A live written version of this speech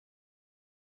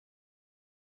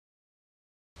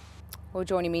Well,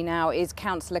 joining me now is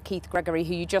Councillor Keith Gregory,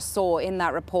 who you just saw in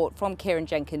that report from Kieran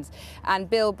Jenkins, and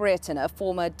Bryn Estyn, a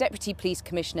former Deputy Police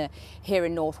Commissioner here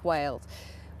in North Wales.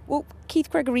 Well, Keith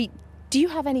Gregory, do you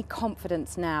have any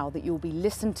confidence now that you'll be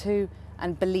listened to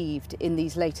and believed in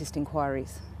these latest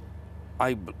inquiries?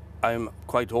 I'm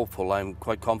quite hopeful. I'm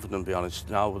quite confident, to be honest,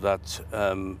 now that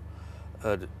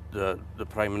the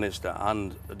Prime Minister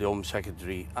and the Home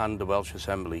Secretary and the Welsh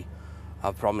Assembly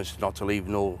have promised not to leave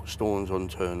no stones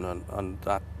unturned, and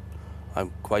that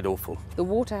I'm quite hopeful. The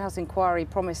Waterhouse inquiry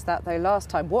promised that, though, last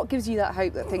time. What gives you that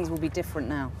hope that things will be different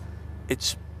now?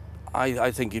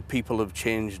 I think people have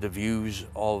changed the views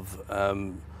of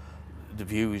the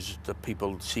views that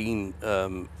people seen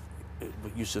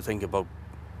used to think about.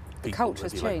 The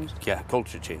culture's changed. Yeah,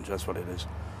 culture change. That's what it is.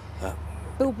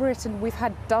 Bryn Estyn, we've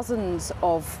had dozens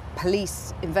of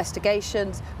police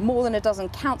investigations, more than a dozen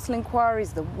council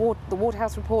inquiries, the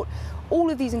Waterhouse report,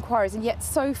 all of these inquiries, and yet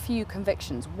so few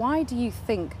convictions. Why do you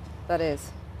think that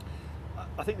is?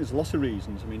 I think there's lots of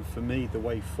reasons. I mean, for me, the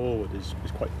way forward is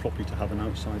quite properly to have an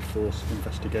outside force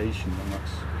investigation, and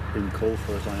that's been called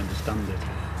for, as I understand it.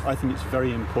 I think it's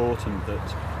very important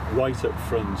that right up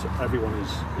front, everyone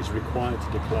is required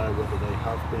to declare whether they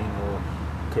have been or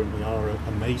currently are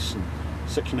a Mason.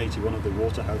 Section 81 of the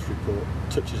Waterhouse report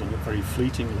touches on it very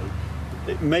fleetingly.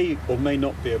 It may or may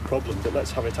not be a problem, but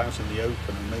let's have it out in the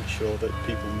open and make sure that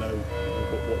people know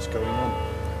what's going on.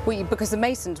 Well, because the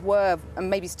Masons were, and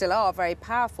maybe still are, very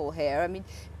powerful here. I mean,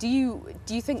 do you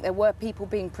think there were people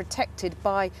being protected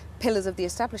by pillars of the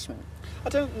establishment? I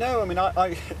don't know. I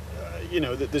mean, you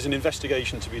know, there's an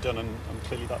investigation to be done, and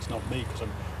clearly that's not me because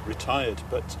I'm retired.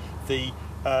 But the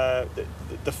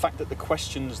fact that the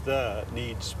questions there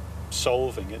needs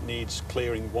solving, it needs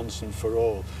clearing once and for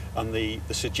all, and the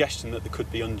suggestion that there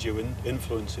could be undue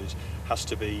influences has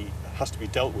to be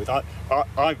dealt with.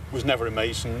 I was never a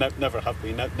Mason, never have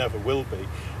been, never will be,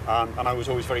 and I was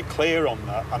always very clear on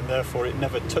that, and therefore it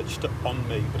never touched on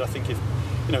me. But I think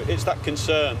it's that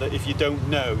concern that if you don't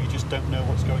know, you just don't know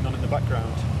what's going on in the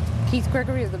background. Keith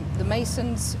Gregory, are the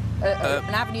Masons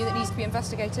an avenue that needs to be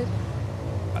investigated?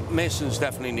 Masons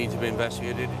definitely need to be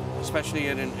investigated, especially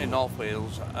in North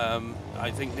Wales.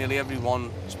 I think nearly everyone,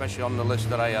 especially on the list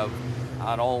that I have,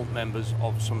 are all members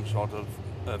of some sort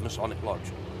of Masonic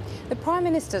lodge. The Prime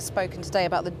Minister's spoken today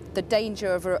about the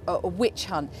danger of a witch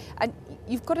hunt, and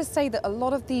you've got to say that a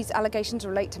lot of these allegations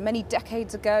relate to many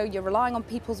decades ago. You're relying on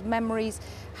people's memories.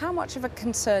 How much of a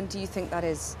concern do you think that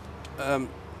is?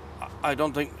 I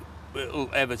don't think it'll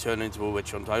ever turn into a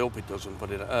witch hunt. I hope it doesn't,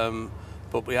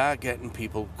 but we are getting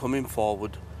people coming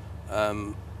forward,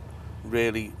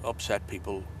 really upset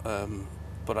people.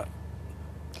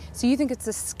 So you think it's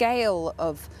the scale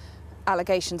of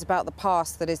allegations about the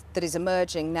past that is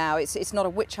emerging now? It's not a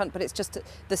witch hunt, but it's just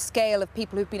the scale of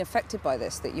people who've been affected by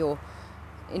this that you're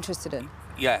interested in?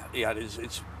 Yeah, it is.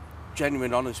 It's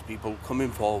genuine, honest people coming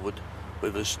forward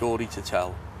with a story to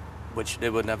tell, which they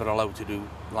were never allowed to do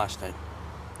last time.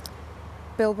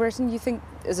 Bryn Estyn, you think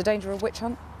there's a danger of witch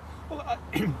hunt? Well,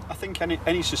 I think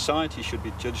any society should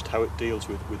be judged how it deals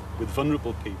with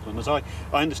vulnerable people. And as I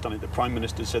understand it, the Prime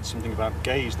Minister said something about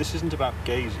gays. This isn't about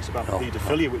gays, it's about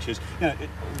paedophilia, which is,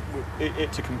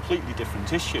 it's a completely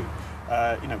different issue.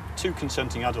 Two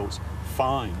consenting adults,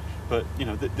 fine, but,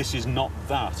 this is not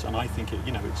that. And I think,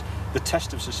 it's the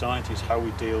test of society is how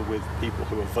we deal with people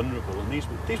who are vulnerable. And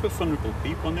these were vulnerable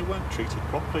people, and they weren't treated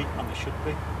properly, and they should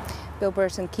be. Bryn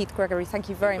Estyn, Keith Gregory, thank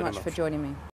you very much for joining me.